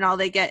there, and all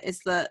they get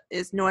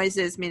is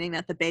noises, meaning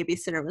that the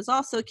babysitter was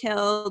also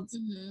killed.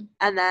 Mm-hmm.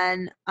 And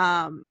then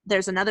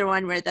there's another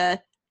one where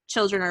the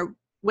children are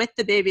with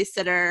the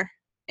babysitter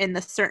in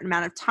the certain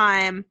amount of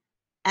time,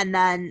 and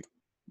then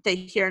they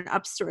hear an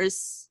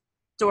upstairs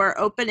door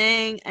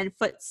opening and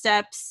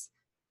footsteps,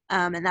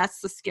 and that's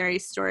the scary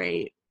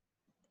story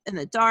in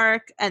the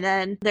dark. And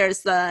then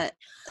there's the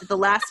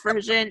last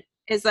version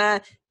is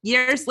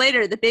years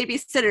later, the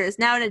babysitter is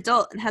now an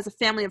adult and has a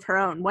family of her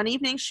own. One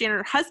evening, she and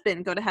her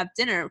husband go to have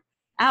dinner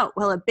out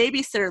while a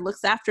babysitter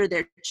looks after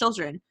their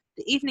children.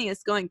 The evening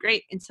is going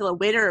great until a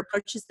waiter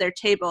approaches their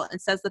table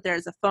and says that there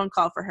is a phone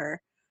call for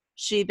her.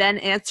 She then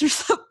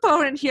answers the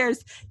phone and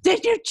hears,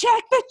 "Did you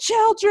check the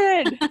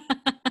children?"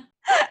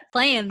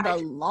 Playing the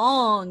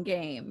long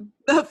game.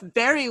 The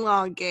very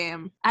long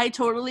game. I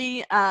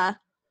totally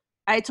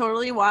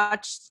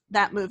watched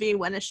that movie,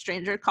 When a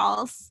Stranger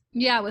Calls.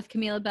 Yeah, with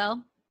Camila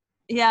Bell.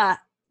 Yeah.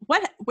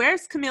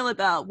 Where's Camila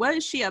Bell? What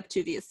is she up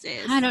to these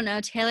days? I don't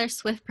know. Taylor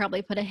Swift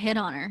probably put a hit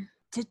on her.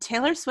 Did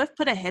Taylor Swift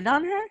put a hit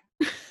on her?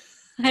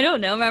 I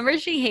don't know. Remember,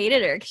 she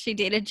hated her because she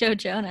dated Joe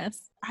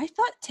Jonas. I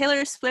thought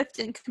Taylor Swift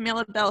and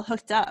Camila Bell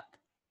hooked up.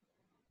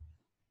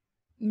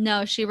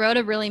 No, she wrote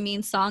a really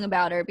mean song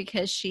about her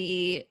because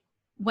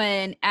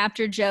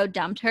after Joe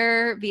dumped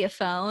her via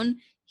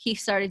phone, he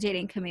started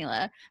dating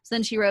Camila. So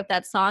then she wrote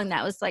that song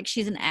that was like,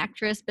 she's an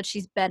actress, but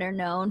she's better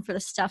known for the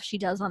stuff she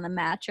does on the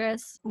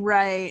mattress.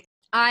 Right.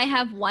 I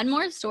have one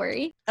more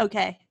story.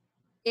 Okay.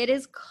 It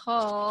is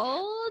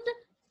called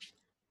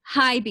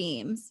High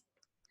Beams.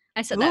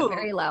 I said that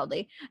very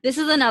loudly. This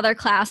is another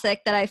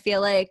classic that I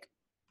feel like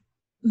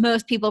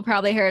most people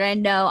probably heard. I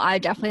know I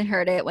definitely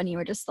heard it when you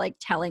were just like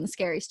telling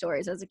scary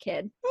stories as a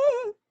kid.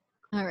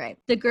 All right.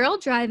 The girl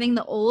driving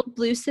the old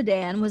blue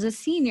sedan was a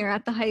senior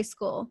at the high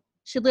school.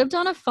 She lived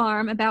on a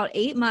farm about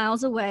 8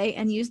 miles away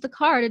and used the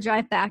car to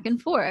drive back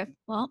and forth.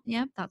 Well,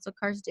 yeah, that's what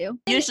cars do.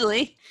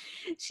 Usually.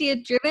 She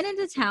had driven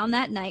into town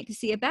that night to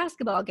see a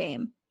basketball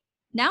game.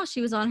 Now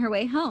she was on her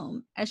way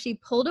home. As she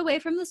pulled away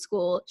from the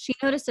school, she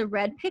noticed a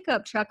red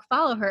pickup truck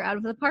follow her out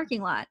of the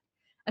parking lot.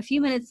 A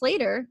few minutes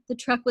later, the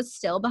truck was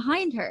still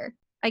behind her.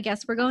 I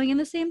guess we're going in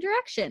the same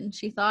direction,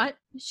 she thought.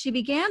 She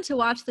began to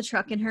watch the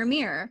truck in her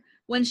mirror.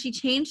 When she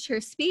changed her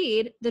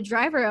speed, the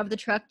driver of the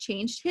truck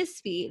changed his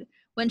speed.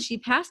 When she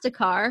passed a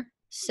car,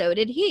 so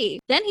did he.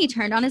 Then he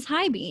turned on his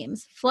high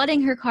beams,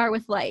 flooding her car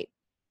with light.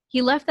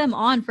 He left them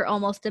on for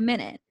almost a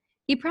minute.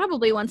 He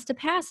probably wants to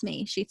pass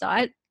me, she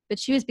thought, but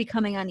she was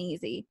becoming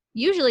uneasy.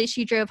 Usually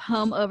she drove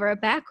home over a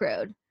back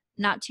road.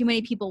 Not too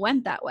many people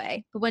went that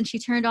way, but when she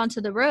turned onto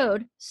the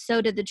road,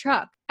 so did the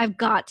truck. I've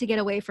got to get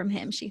away from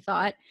him, she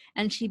thought,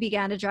 and she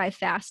began to drive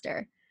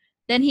faster.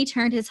 Then he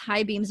turned his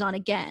high beams on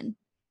again.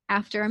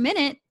 After a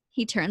minute,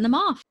 he turned them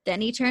off.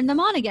 Then he turned them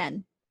on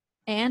again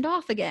and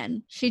off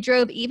again. She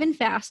drove even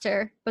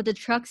faster, but the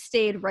truck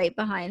stayed right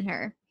behind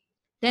her.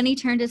 Then he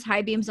turned his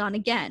high beams on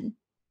again.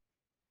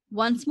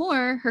 Once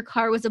more, her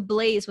car was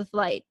ablaze with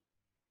light.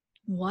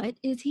 What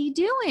is he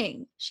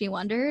doing? She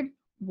wondered.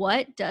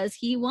 What does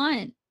he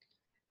want?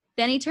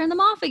 Then he turned them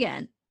off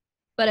again.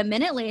 But a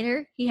minute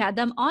later, he had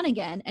them on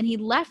again, and he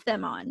left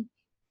them on.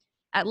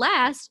 At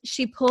last,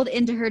 she pulled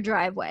into her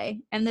driveway,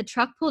 and the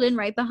truck pulled in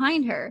right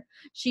behind her.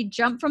 She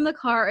jumped from the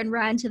car and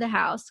ran to the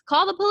house.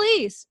 "Call the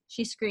police!"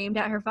 she screamed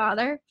at her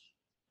father.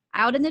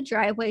 Out in the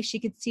driveway, she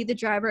could see the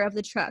driver of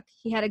the truck.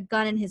 He had a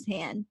gun in his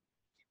hand.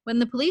 When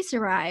the police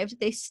arrived,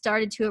 they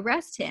started to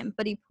arrest him,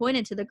 but he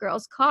pointed to the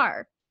girl's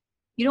car.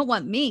 "You don't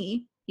want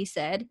me," he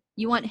said.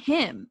 "You want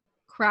him."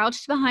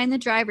 Crouched behind the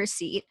driver's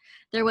seat,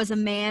 there was a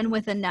man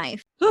with a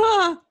knife.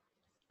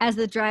 As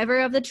the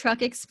driver of the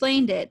truck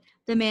explained it,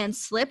 the man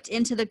slipped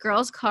into the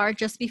girl's car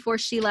just before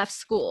she left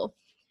school.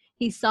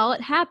 He saw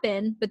it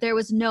happen, but there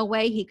was no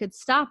way he could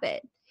stop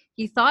it.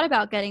 He thought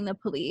about getting the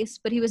police,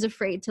 but he was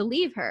afraid to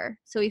leave her,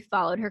 so he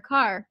followed her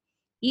car.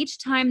 Each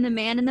time the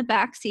man in the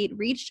back seat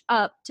reached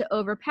up to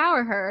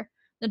overpower her,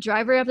 the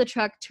driver of the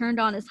truck turned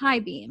on his high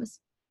beams.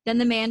 Then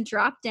the man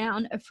dropped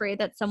down, afraid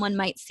that someone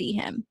might see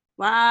him.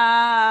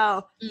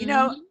 Wow. Mm-hmm. You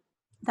know,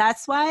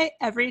 that's why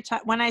every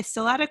time when I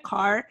still had a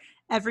car,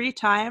 every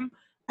time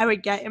I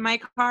would get in my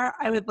car,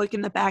 I would look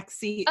in the back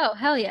seat. Oh,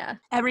 hell yeah.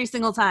 Every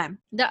single time.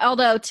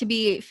 Although, to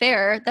be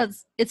fair,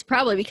 it's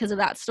probably because of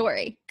that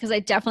story, because I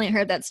definitely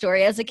heard that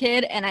story as a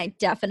kid, and I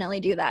definitely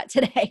do that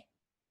today.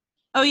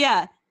 Oh,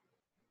 yeah.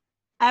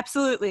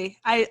 Absolutely.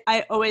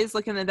 I always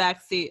look in the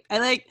back seat.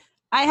 I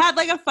had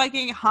like a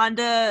fucking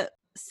Honda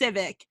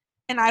Civic,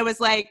 and I was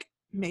like,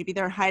 maybe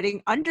they're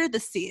hiding under the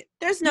seat.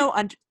 There's no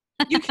under.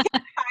 You can't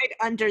hide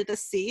under the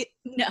seat.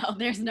 No,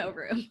 there's no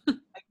room.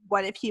 Like,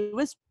 what if he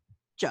was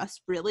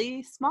just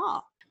really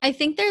small? I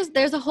think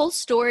there's a whole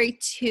story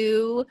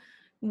too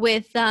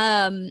with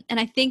and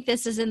I think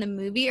this is in the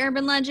movie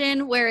Urban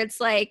Legend, where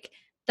it's like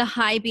the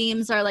high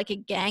beams are like a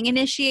gang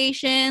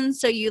initiation.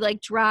 So you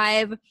like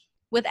drive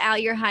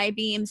without your high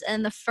beams,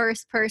 and the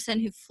first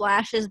person who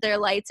flashes their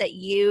lights at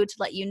you to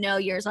let you know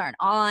yours aren't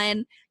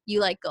on,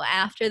 you like go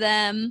after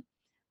them.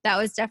 That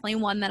was definitely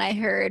one that I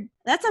heard.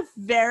 That's a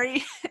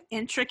very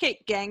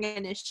intricate gang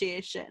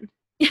initiation.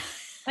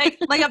 like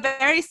a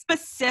very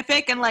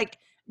specific and like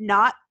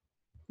not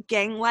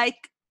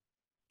gang-like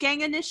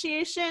gang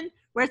initiation,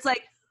 where it's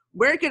like,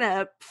 we're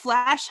gonna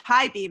flash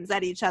high beams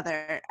at each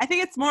other. I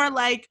think it's more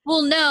like,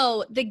 well,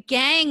 no, the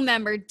gang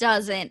member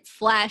doesn't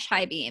flash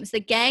high beams.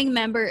 The gang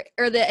member,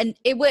 or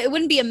it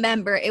wouldn't be a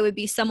member. It would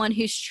be someone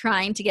who's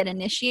trying to get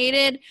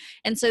initiated,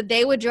 and so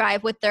they would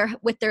drive with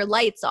their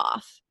lights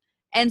off.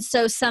 And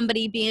so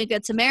somebody being a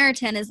good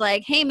Samaritan is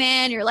like, "Hey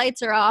man, your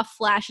lights are off,"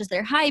 flashes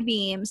their high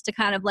beams to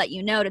kind of let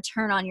you know to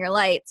turn on your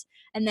lights,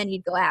 and then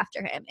you'd go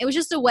after him. It was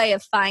just a way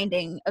of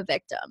finding a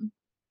victim.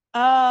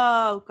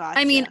 Oh, gotcha.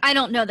 I mean, I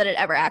don't know that it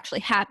ever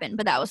actually happened,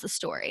 but that was the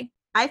story.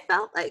 I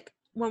felt like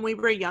when we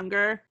were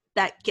younger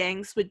that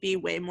gangs would be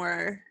way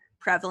more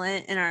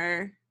prevalent in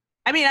our...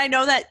 I mean, I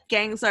know that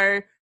gangs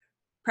are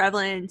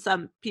prevalent in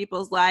some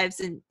people's lives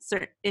in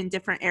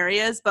different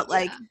areas, but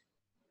like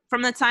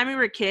from the time we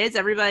were kids,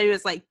 everybody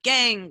was like,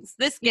 gangs,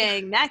 this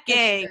gang, that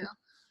gang.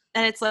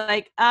 And it's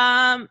like,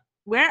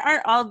 where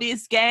are all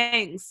these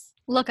gangs?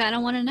 Look, I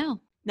don't want to know.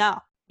 No.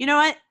 You know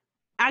what?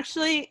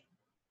 Actually,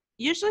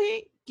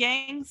 usually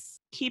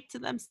gangs keep to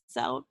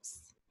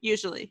themselves.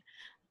 Usually.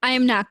 I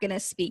am not going to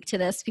speak to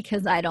this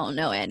because I don't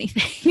know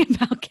anything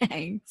about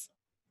gangs.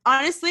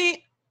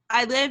 Honestly,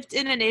 I lived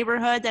in a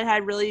neighborhood that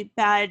had really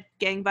bad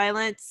gang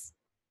violence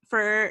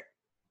for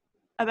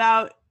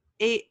about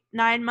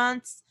 8-9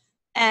 months.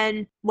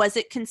 And was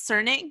it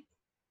concerning?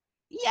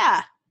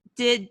 Yeah.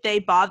 Did they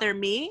bother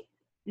me?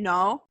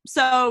 No.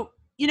 So,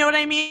 you know what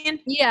I mean?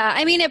 Yeah.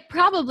 I mean,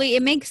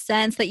 it makes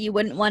sense that you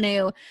wouldn't want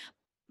to,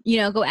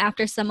 go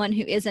after someone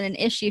who isn't an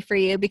issue for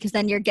you, because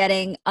then you're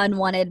getting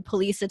unwanted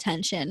police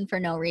attention for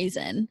no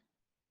reason.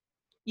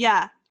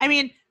 Yeah. I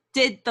mean,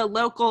 did the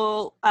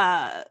local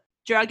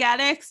drug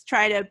addicts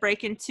try to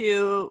break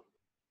into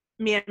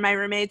me and my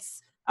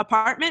roommate's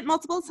apartment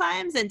multiple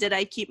times? And did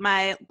I keep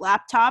my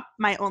laptop,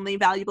 my only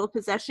valuable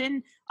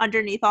possession,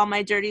 underneath all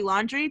my dirty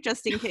laundry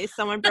just in case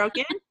someone broke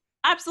in?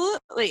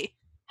 Absolutely.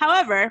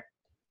 However,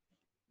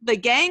 the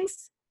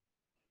gangs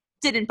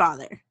didn't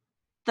bother.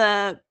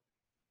 The,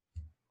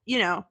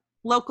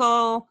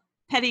 local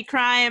petty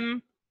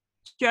crime,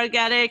 drug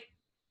addict,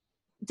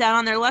 down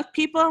on their luck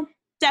people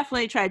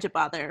definitely tried to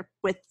bother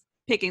with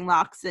picking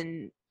locks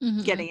and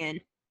getting in.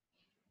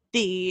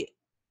 The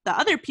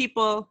other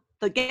people,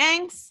 the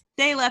gangs,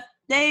 they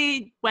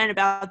went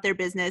about their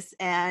business.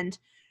 And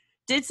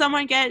did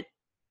someone get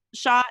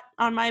shot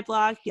on my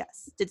block?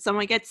 Yes. Did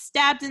someone get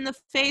stabbed in the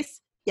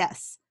face?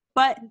 Yes.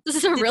 But this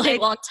is a really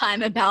long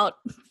time about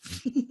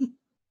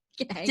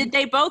gangs. Did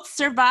they both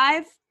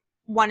survive?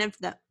 One of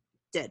them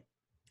did.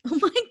 Oh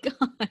my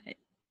God.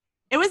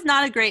 It was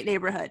not a great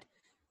neighborhood.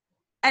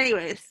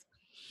 Anyways.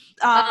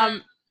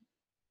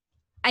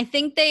 I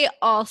think they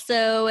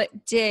also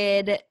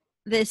did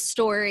this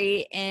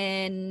story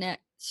in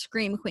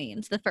Scream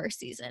Queens, the first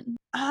season.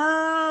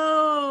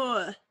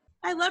 Oh,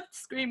 I loved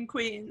Scream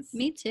Queens.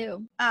 Me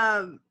too.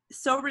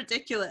 So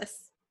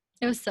ridiculous.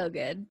 It was so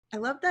good. I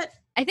love that.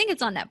 I think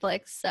it's on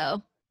Netflix,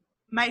 so.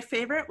 My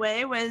favorite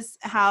way was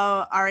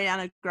how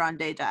Ariana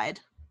Grande died.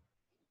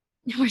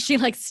 Where she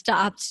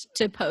stopped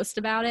to post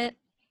about it?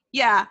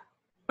 Yeah,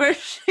 where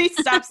she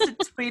stops to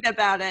tweet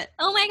about it.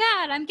 Oh my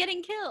God, I'm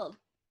getting killed.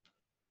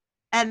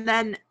 And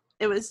then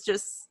it was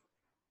just,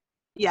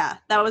 yeah,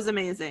 that was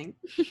amazing.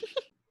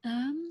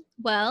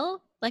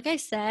 Well, like I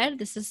said,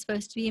 this is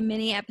supposed to be a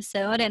mini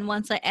episode, and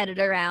once I edit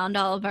around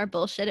all of our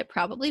bullshit, it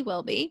probably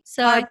will be.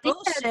 So I think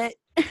bullshit.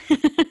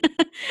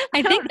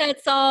 I think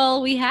that's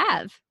all we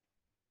have.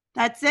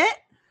 That's it?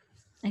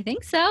 I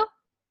think so.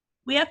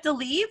 We have to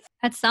leave?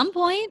 At some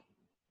point.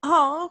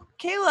 Oh,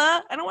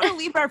 Kayla, I don't want to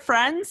leave our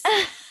friends.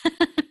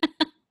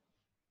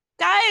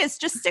 Guys,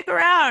 just stick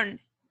around.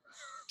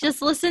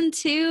 Just listen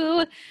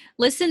to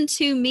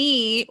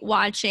me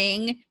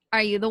watching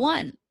Are You the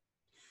One?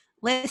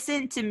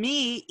 Listen to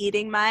me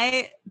eating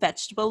my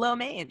vegetable lo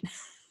mein.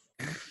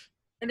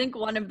 I think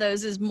one of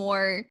those is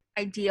more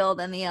ideal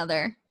than the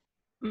other.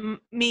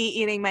 Me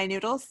eating my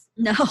noodles?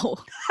 No.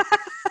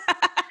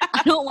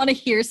 I don't want to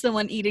hear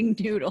someone eating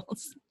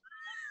noodles.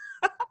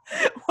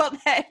 Well,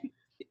 then,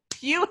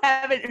 you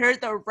haven't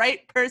heard the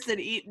right person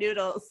eat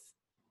noodles.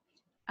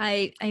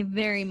 I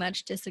very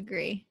much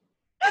disagree.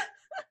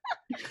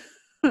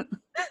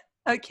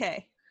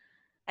 Okay.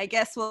 I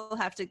guess we'll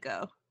have to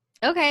go.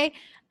 Okay.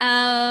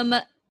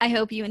 I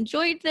hope you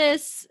enjoyed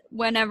this.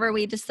 Whenever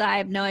we decide, I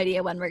have no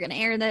idea when we're going to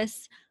air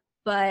this,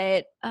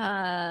 but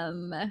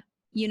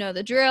you know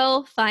the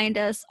drill. Find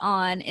us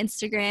on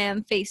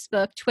Instagram,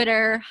 Facebook,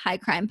 Twitter, High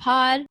Crime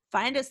Pod.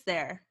 Find us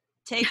there.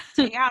 Take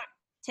out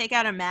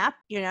a map,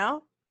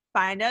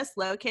 find us,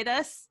 locate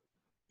us,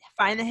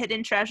 find the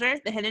hidden treasure.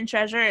 The hidden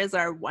treasure is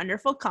our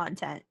wonderful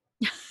content.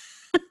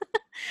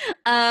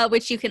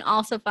 Which you can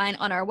also find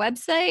on our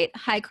website,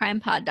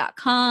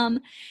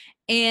 highcrimepod.com.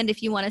 And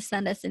if you want to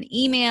send us an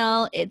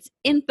email, it's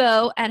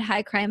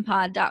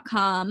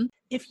info@highcrimepod.com.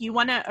 If you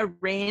want to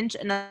arrange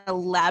an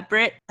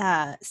elaborate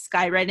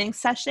skywriting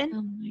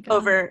session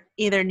over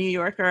either New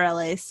York or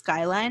LA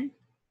skyline,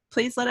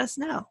 please let us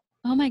know.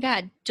 Oh my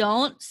God.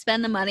 Don't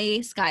spend the money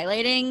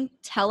skylighting.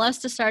 Tell us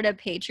to start a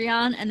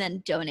Patreon and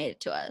then donate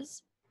it to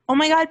us. Oh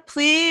my God,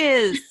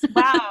 please.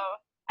 Wow.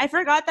 I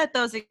forgot that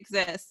those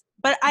exist.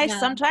 But I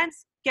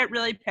sometimes get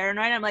really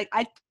paranoid. I'm like,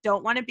 I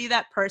don't want to be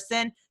that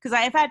person, because I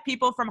have had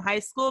people from high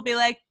school be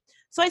like,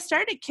 so I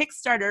started a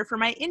Kickstarter for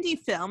my indie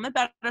film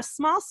about a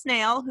small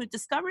snail who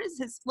discovers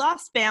his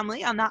lost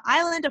family on the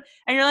island of,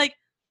 and you're like,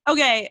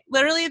 okay,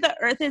 literally the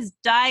earth is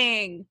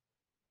dying,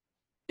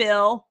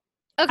 Bill.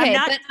 Okay,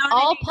 but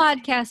all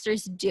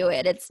podcasters do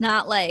it. It's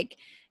not like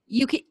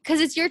you can, because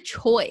it's your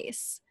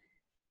choice,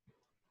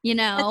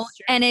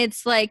 and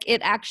it's like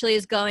it actually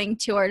is going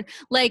toward,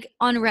 like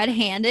on Red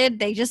Handed,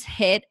 they just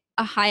hit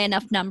a high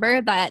enough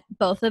number that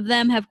both of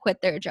them have quit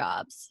their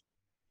jobs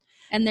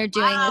and they're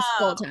doing this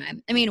full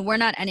time. I mean, we're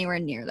not anywhere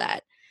near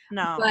that.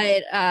 No.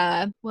 But,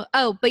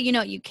 but you know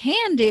what you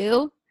can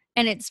do,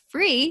 and it's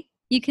free.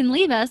 You can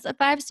leave us a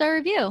 5-star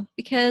review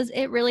because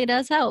it really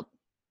does help.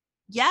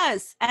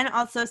 Yes. And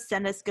also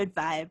send us good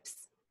vibes.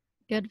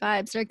 Good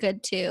vibes are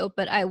good too.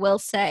 But I will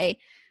say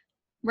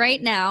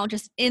right now,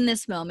 just in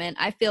this moment,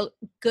 I feel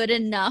good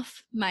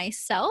enough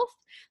myself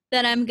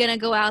that I'm going to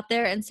go out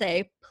there and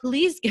say,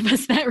 please give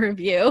us that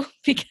review,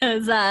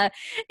 because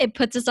it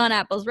puts us on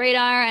Apple's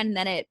radar, and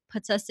then it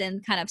puts us in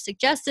kind of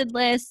suggested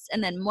lists,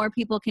 and then more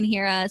people can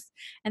hear us,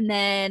 and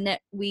then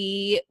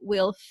we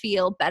will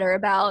feel better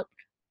about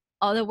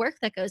all the work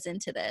that goes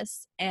into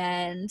this,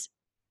 and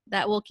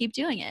that we'll keep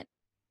doing it.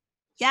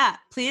 Yeah,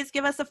 please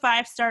give us a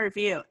 5-star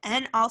review,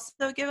 and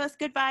also give us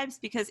good vibes,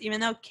 because even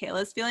though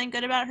Kayla's feeling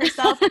good about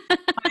herself,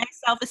 my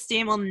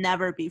self-esteem will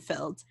never be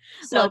filled.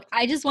 So look,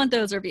 I just want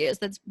those reviews.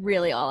 That's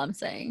really all I'm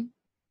saying.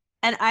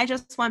 And I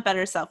just want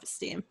better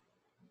self-esteem.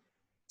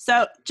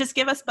 So just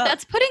give us both.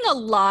 That's putting a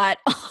lot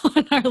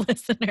on our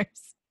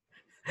listeners.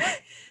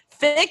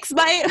 Fix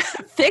my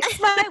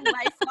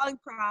lifelong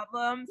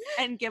problems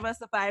and give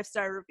us a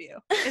 5-star review.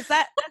 That's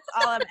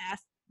all I'm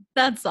asking.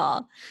 That's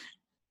all.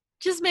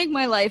 Just make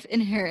my life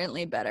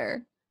inherently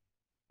better.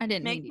 I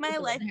didn't Make mean my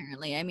life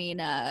inherently. I mean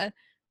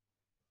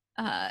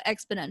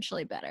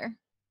exponentially better.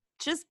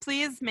 Just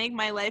please make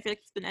my life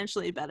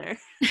exponentially better.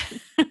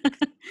 That's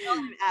all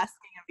I'm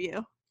asking of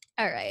you.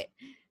 All right.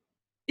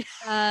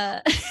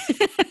 I'm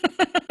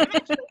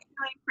actually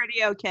feeling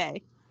pretty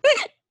okay.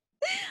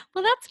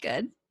 Well, that's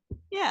good.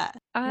 Yeah.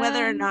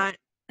 Whether or not.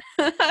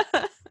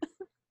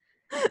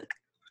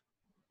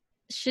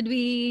 Should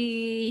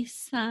we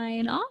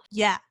sign off?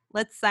 Yeah.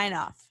 Let's sign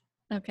off.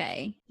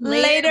 Okay.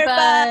 Later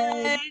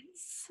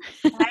buds.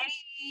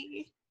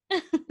 Bye.